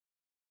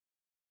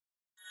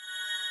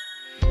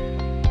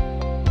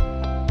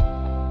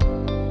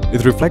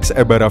It reflects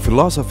Ebara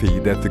philosophy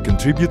that to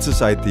contribute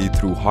society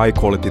through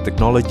high-quality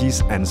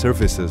technologies and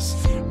services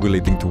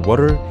relating to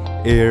water,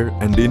 air,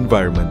 and the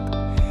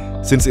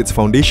environment. Since its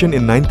foundation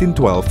in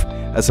 1912,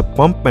 as a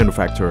pump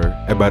manufacturer,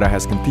 Ebara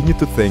has continued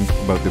to think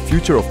about the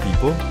future of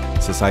people,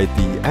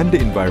 society, and the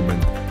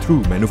environment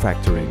through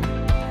manufacturing.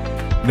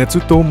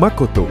 Netsuto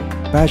Makoto,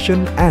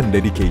 passion and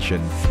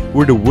dedication,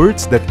 were the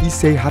words that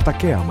Issei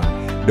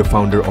Hatakeyama, the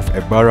founder of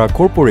Ebara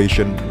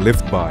Corporation,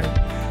 lived by.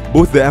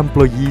 Both the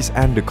employees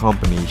and the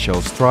company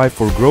shall strive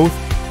for growth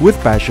with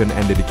passion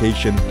and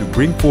dedication to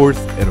bring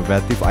forth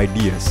innovative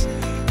ideas,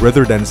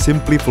 rather than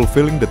simply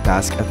fulfilling the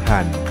task at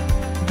hand.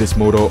 This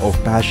motto of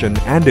passion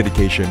and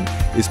dedication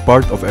is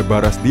part of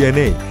Ebara's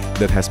DNA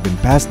that has been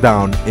passed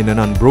down in an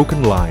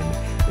unbroken line.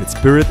 Its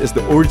spirit is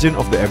the origin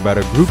of the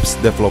Ebara Group's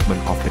development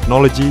of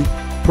technology,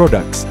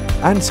 products,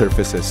 and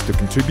services to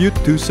contribute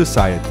to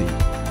society.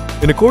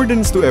 In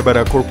accordance to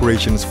Ebara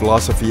Corporation's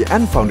philosophy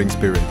and founding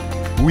spirit,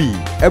 we,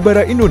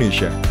 Ebara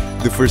Indonesia,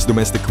 the first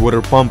domestic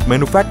water pump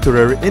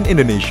manufacturer in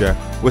Indonesia,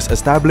 was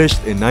established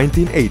in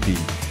 1980,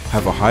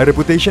 have a high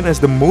reputation as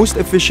the most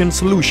efficient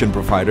solution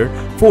provider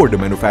for the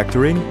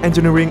manufacturing,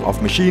 engineering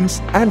of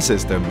machines and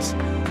systems.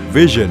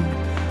 Vision: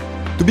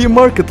 to be a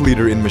market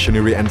leader in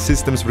machinery and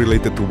systems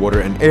related to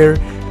water and air,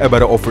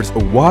 Ebara offers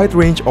a wide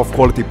range of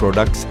quality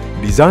products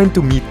designed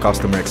to meet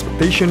customer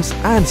expectations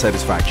and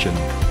satisfaction.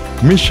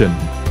 Mission: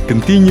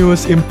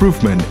 continuous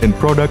improvement in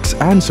products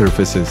and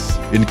services,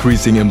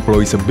 increasing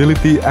employees'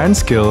 ability and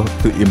skill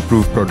to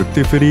improve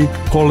productivity,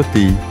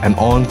 quality, and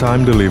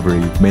on-time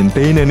delivery,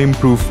 maintain and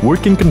improve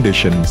working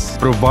conditions,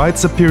 provide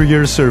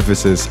superior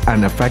services,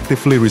 and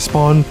effectively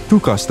respond to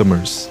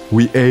customers.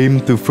 We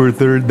aim to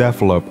further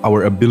develop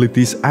our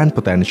abilities and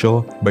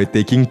potential by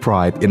taking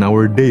pride in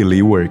our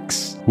daily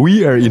works.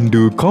 We are in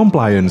due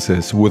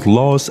compliances with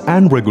laws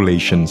and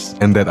regulations,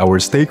 and that our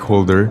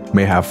stakeholder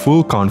may have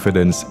full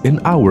confidence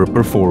in our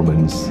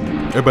performance.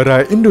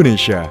 Ebara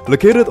Indonesia,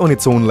 located on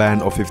its own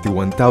land of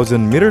 51,000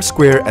 meters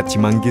square at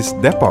Cimanggis,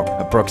 Depok,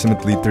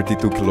 approximately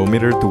 32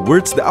 kilometers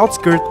towards the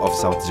outskirts of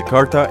South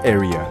Jakarta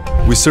area.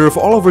 We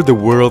serve all over the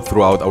world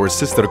throughout our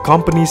sister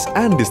companies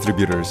and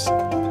distributors.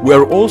 We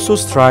are also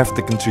strive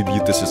to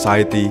contribute to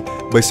society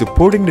by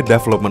supporting the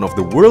development of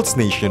the world's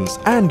nations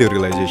and the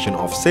realization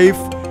of safe,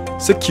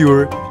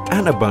 secure,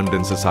 and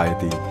abundant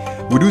society.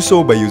 We do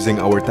so by using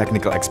our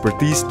technical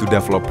expertise to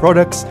develop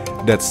products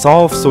that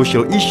solve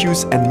social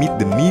issues and meet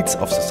the needs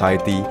of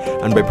society,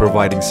 and by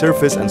providing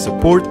service and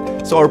support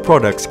so our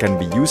products can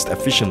be used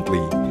efficiently.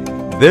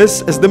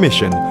 This is the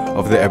mission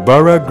of the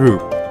Ebara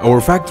Group.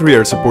 Our factory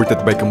are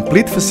supported by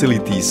complete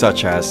facilities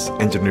such as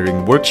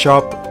engineering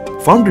workshop,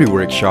 foundry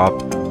workshop,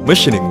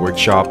 machining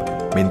workshop,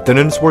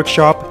 maintenance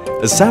workshop,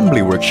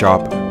 assembly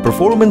workshop,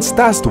 performance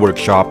test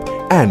workshop,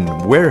 and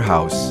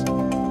warehouse.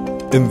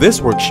 In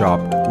this workshop,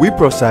 we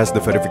process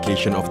the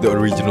verification of the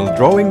original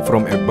drawing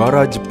from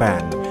Ebara,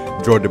 Japan,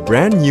 draw the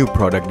brand new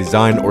product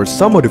design or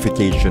some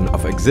modification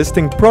of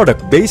existing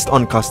product based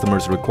on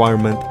customer's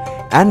requirement,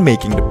 and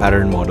making the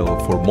pattern model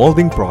for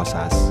molding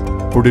process.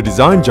 For the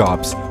design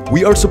jobs,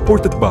 we are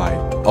supported by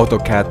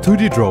AutoCAD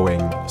 2D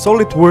drawing,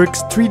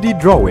 SolidWorks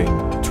 3D drawing,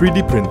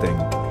 3D printing,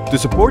 to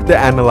support the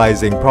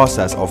analyzing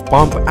process of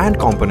pump and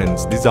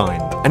components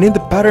design. And in the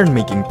pattern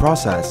making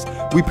process,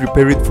 we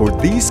prepare it for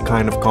these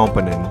kind of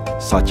component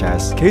such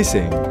as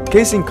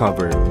casing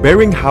cover,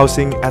 bearing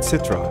housing,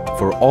 etc.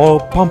 for all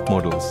pump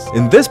models.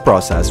 In this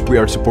process, we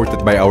are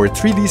supported by our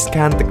 3D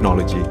scan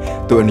technology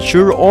to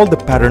ensure all the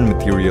pattern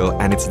material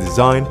and its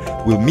design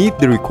will meet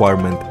the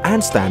requirement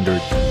and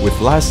standard with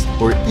less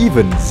or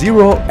even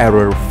zero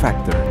error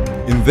factor.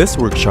 In this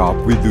workshop,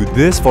 we do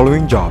these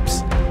following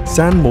jobs: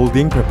 sand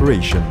molding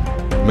preparation,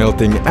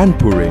 melting and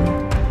pouring,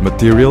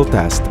 material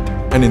test.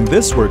 And in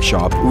this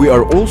workshop, we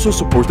are also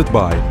supported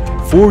by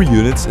 4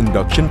 units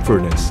induction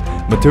furnace,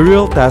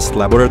 material test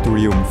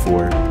laboratorium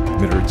for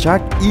mirror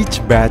check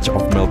each batch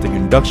of melting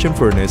induction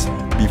furnace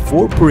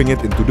before pouring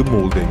it into the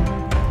molding,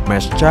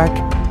 mesh check,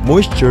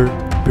 moisture,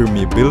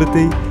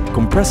 permeability,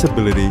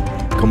 compressibility,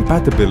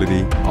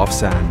 compatibility of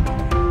sand.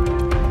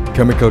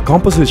 Chemical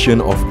composition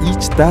of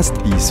each test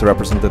piece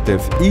representative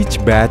each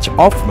batch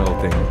of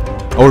melting.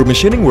 Our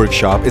machining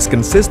workshop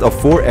consists of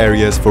 4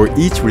 areas for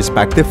each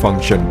respective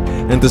function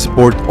and to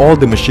support all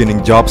the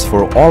machining jobs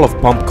for all of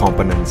pump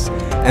components.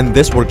 And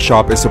this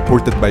workshop is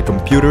supported by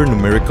computer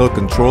numerical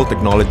control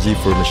technology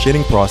for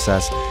machining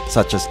process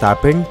such as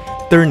tapping,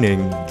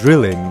 turning,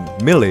 drilling,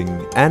 milling,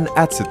 and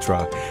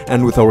etc.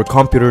 And with our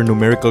computer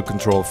numerical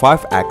control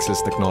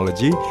 5-axis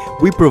technology,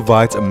 we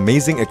provide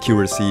amazing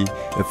accuracy,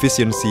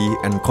 efficiency,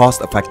 and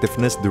cost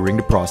effectiveness during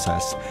the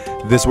process.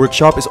 This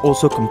workshop is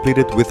also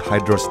completed with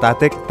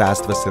hydrostatic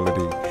test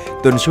facility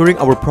to ensuring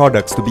our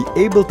products to be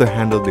able to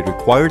handle the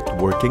required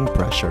working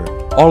pressure.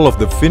 All of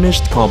the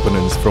finished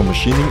components from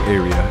machining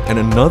area and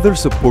another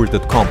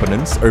supported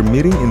components are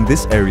meeting in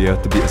this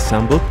area to be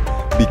assembled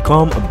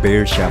become a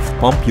bare shaft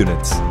pump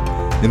units.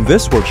 In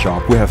this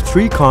workshop, we have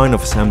 3 kinds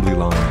of assembly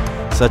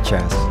line, such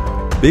as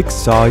big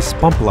size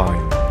pump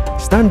line,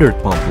 standard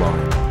pump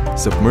line,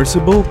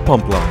 submersible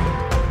pump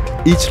line.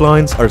 Each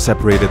lines are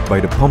separated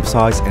by the pump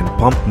size and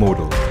pump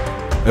model.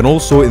 And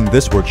also in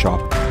this workshop,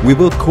 we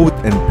will coat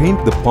and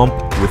paint the pump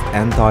with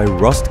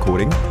anti-rust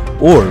coating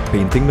or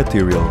painting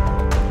material.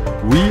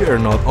 We are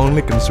not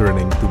only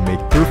concerning to make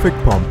perfect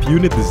pump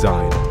unit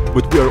design,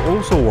 but we are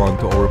also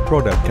want our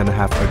product can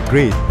have a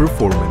great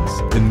performance.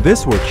 In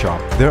this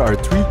workshop, there are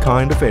three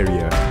kind of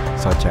area,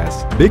 such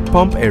as big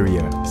pump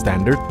area,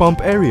 standard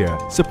pump area,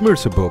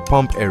 submersible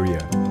pump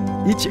area.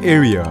 Each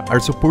area are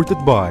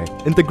supported by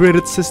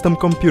integrated system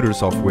computer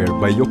software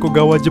by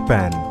Yokogawa,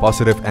 Japan,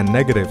 positive and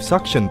negative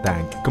suction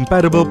tank,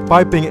 compatible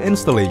piping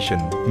installation,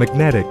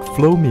 magnetic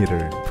flow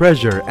meter,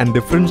 pressure and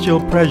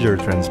differential pressure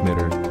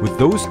transmitter. With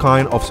those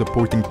kind of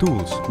supporting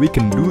tools, we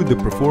can do the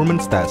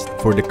performance test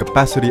for the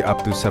capacity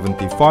up to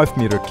 75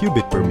 meter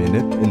cubic per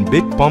minute in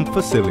big pump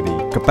facility,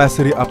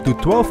 capacity up to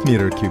 12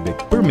 meter cubic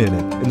per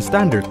minute in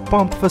standard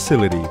pump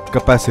facility,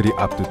 capacity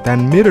up to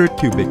 10 meter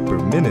cubic per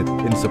minute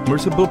in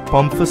submersible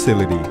pump facility.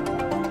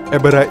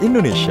 Ebara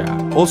Indonesia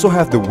also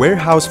have the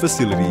warehouse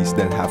facilities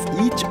that have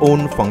each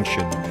own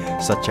function,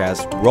 such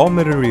as raw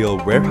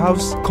material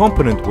warehouse,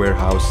 component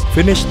warehouse,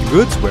 finished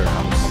goods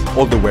warehouse.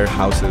 All the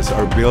warehouses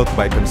are built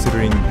by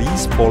considering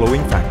these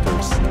following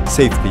factors: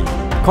 safety,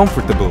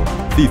 comfortable,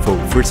 FIFO,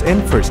 first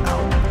in, first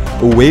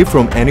out, away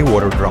from any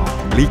water drop,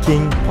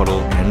 leaking,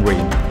 puddle, and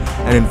rain.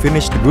 And in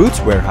finished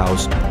goods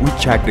warehouse, we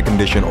check the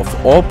condition of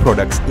all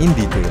products in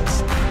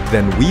details.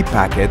 Then we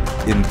pack it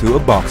into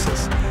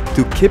boxes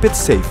to keep it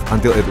safe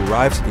until it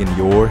arrives in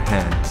your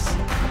hands.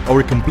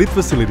 Our complete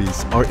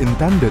facilities are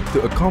intended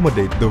to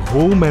accommodate the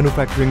whole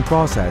manufacturing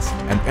process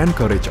and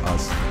encourage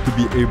us to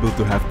be able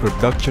to have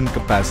production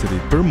capacity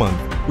per month,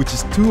 which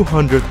is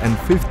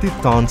 250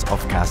 tons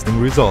of casting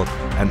result,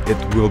 and it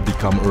will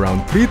become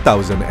around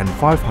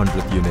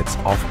 3,500 units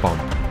of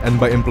pump. And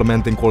by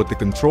implementing quality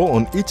control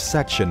on each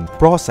section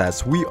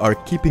process, we are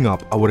keeping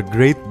up our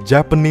great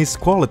Japanese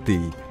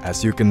quality.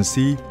 As you can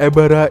see,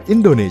 Ebara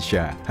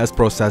Indonesia has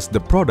processed the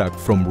product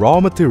from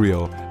raw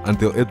material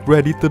until it's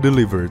ready to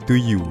deliver to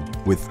you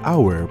with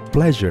our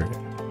pleasure.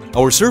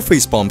 Our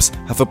surface pumps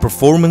have a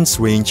performance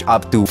range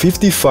up to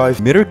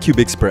 55 meter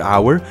cubics per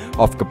hour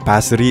of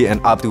capacity and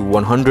up to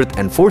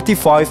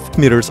 145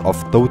 meters of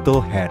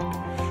total head.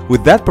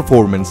 With that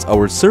performance,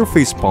 our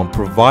surface pump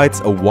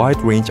provides a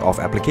wide range of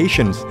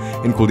applications,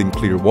 including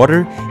clear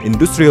water,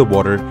 industrial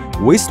water,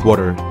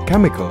 wastewater,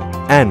 chemical,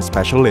 and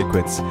special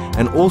liquids,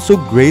 and also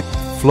great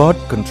flood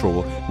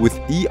control with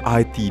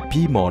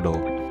EITP model.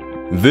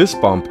 This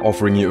pump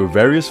offering you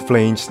various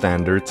flange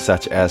standards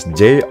such as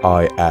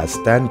JIS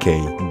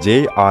 10K,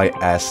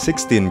 JIS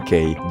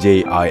 16K,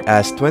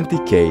 JIS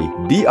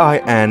 20K,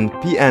 DIN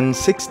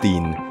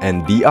PN16,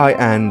 and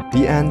DIN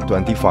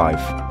PN25.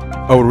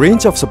 Our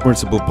range of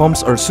submersible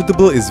pumps are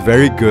suitable is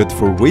very good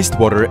for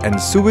wastewater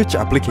and sewage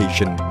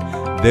application.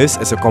 This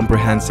is a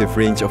comprehensive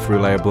range of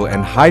reliable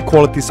and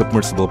high-quality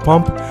submersible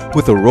pump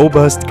with a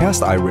robust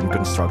cast iron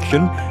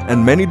construction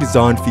and many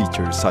design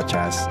features such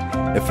as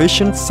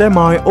efficient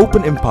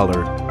semi-open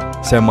impeller.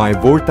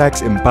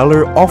 Semi-vortex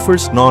impeller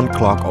offers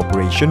non-clock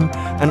operation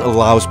and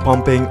allows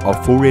pumping of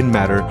foreign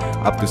matter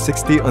up to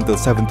 60 until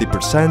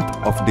 70%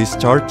 of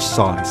discharge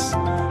size.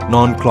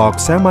 Non-clog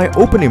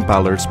semi-open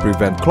impellers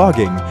prevent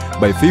clogging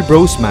by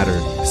fibrous matter.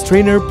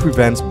 Strainer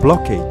prevents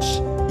blockage.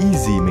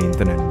 Easy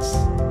maintenance.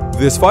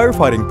 This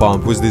firefighting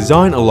pump was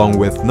designed along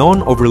with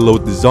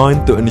non-overload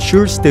design to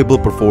ensure stable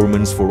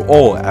performance for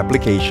all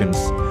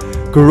applications.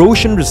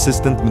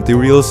 Corrosion-resistant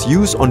materials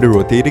used on the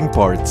rotating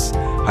parts.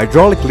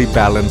 Hydraulically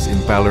balanced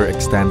impeller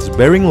extends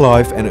bearing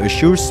life and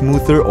assures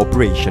smoother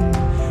operation.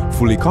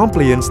 Fully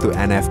compliant to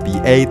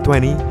NFPA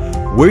 20.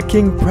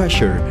 Working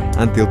pressure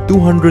until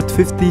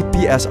 250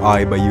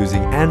 psi by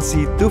using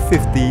ANSI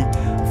 250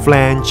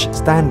 flange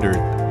standard.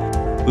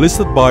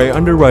 Listed by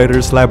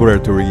Underwriters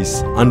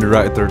Laboratories.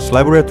 Underwriters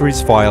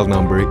Laboratories file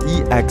number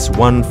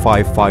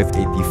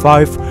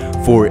EX15585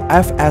 for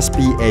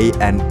FSPA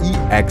and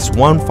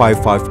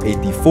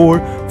EX15584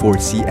 for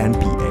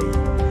CNPA.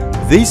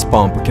 This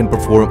pump can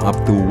perform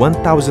up to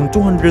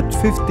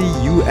 1,250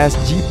 US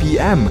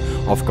GPM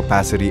of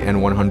capacity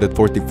and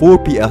 144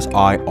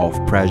 psi of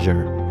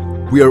pressure.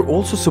 We are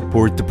also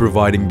support to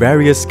providing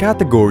various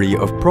category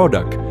of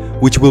product,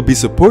 which will be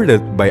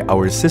supported by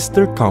our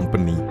sister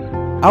company.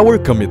 Our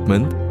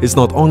commitment is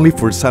not only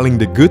for selling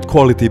the good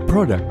quality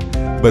product,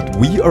 but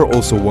we are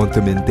also want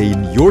to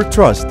maintain your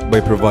trust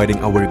by providing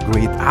our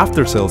great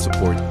after-sale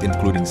support,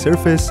 including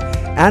service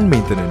and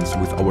maintenance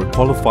with our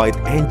qualified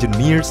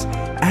engineers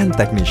and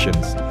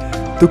technicians,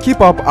 to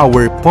keep up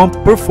our pump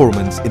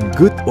performance in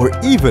good or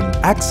even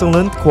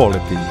excellent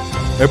quality.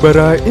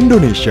 Ebara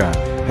Indonesia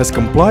has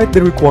complied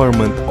the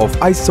requirement of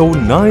ISO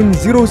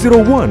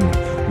 9001,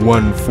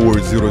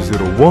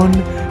 14001,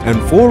 and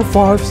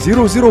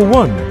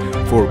 45001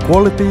 for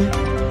quality,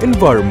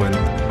 environment,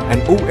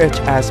 and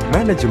OHS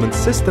management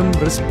system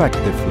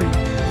respectively.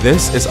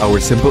 This is our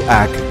simple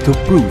act to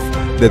prove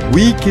that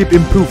we keep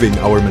improving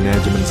our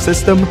management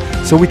system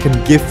so we can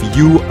give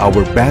you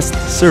our best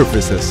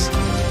services.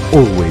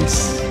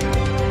 Always.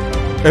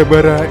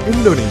 Ebara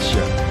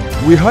Indonesia.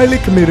 We're highly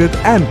committed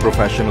and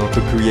professional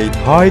to create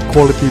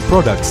high-quality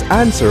products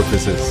and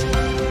services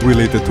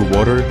related to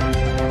water,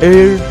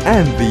 air,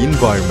 and the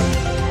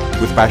environment.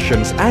 With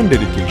passions and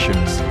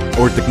dedications,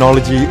 our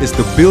technology is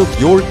to build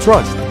your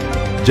trust.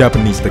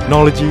 Japanese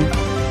technology,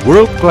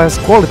 world-class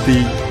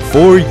quality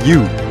for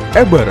you.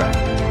 Ebara,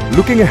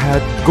 looking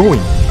ahead,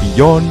 going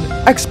beyond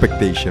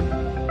expectation.